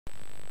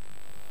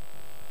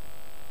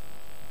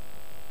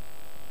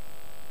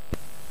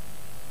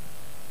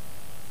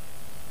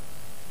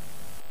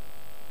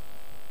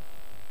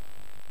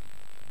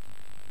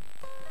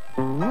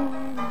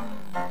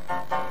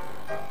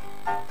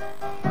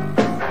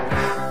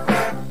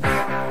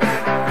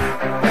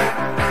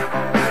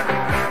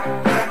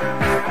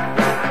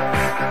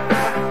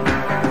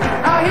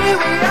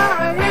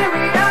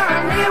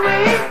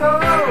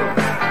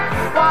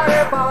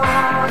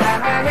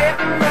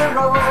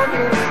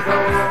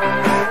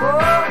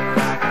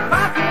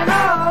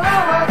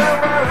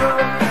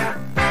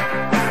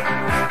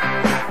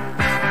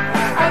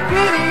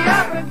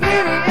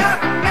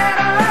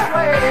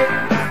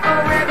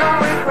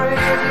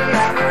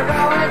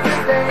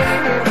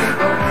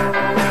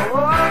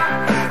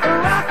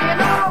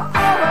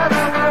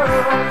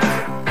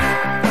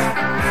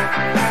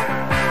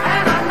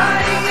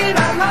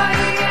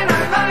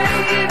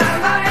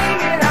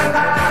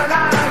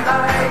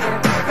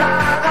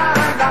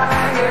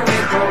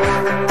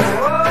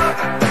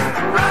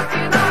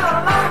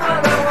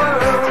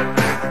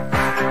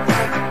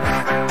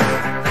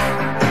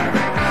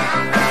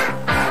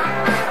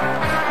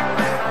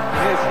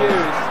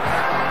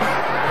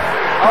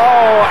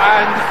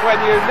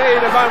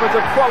a moment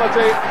of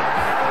quality,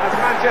 as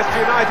Manchester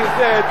United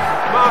did.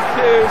 Mark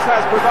Hughes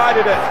has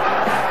provided it.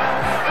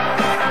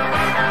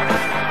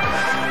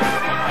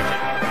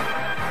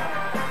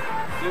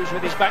 Hughes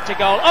with his back to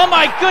goal. Oh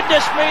my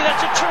goodness me,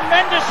 that's a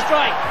tremendous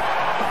strike.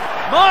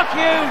 Mark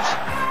Hughes.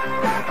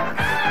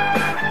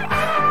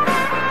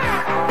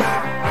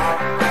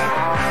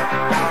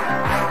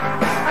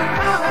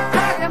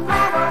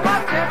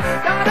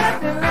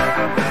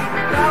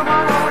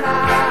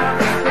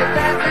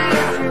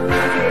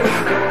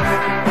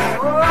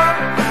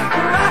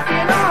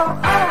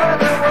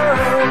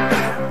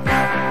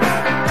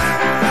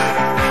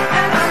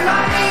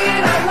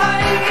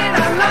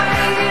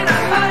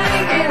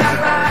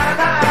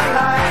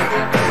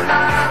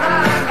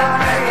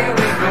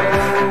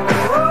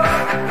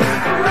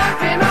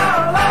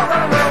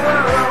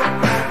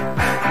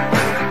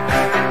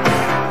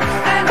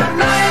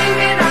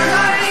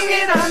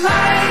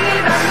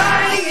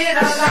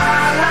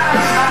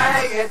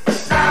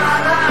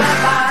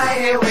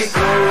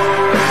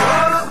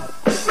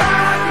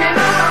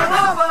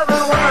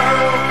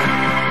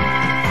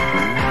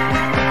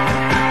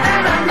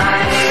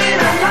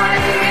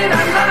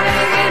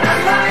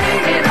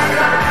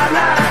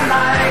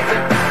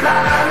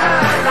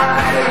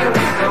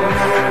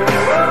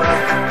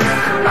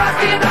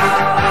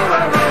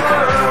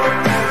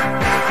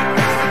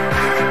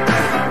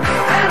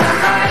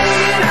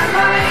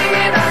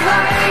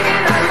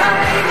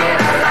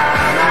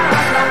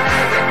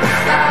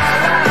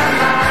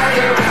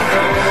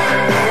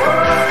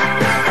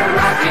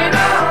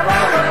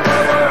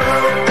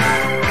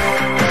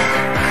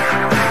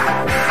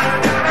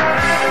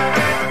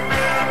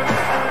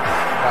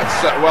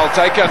 Well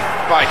taken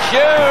by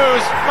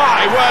Hughes.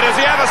 My word, has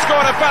he ever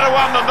scored a better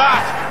one than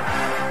that?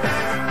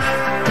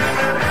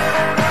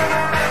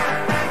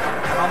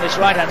 On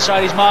this right-hand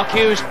side is Mark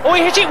Hughes. Oh,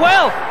 he hit it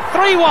well.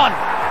 3-1.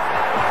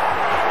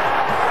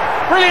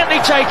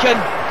 Brilliantly taken.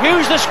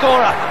 Hughes the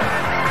scorer.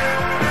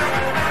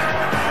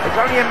 It's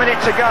only a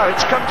minute to go.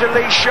 It's come to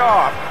Lee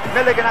Sharp.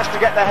 Milligan has to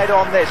get the head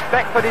on this.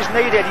 Beckford is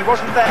needed. He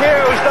wasn't there.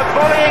 Hughes, the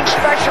volleying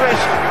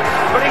specialist,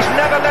 but he's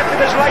never left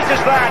it as late as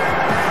that.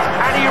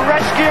 And he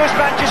rescues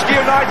Manchester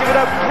United with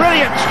a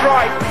brilliant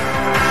strike.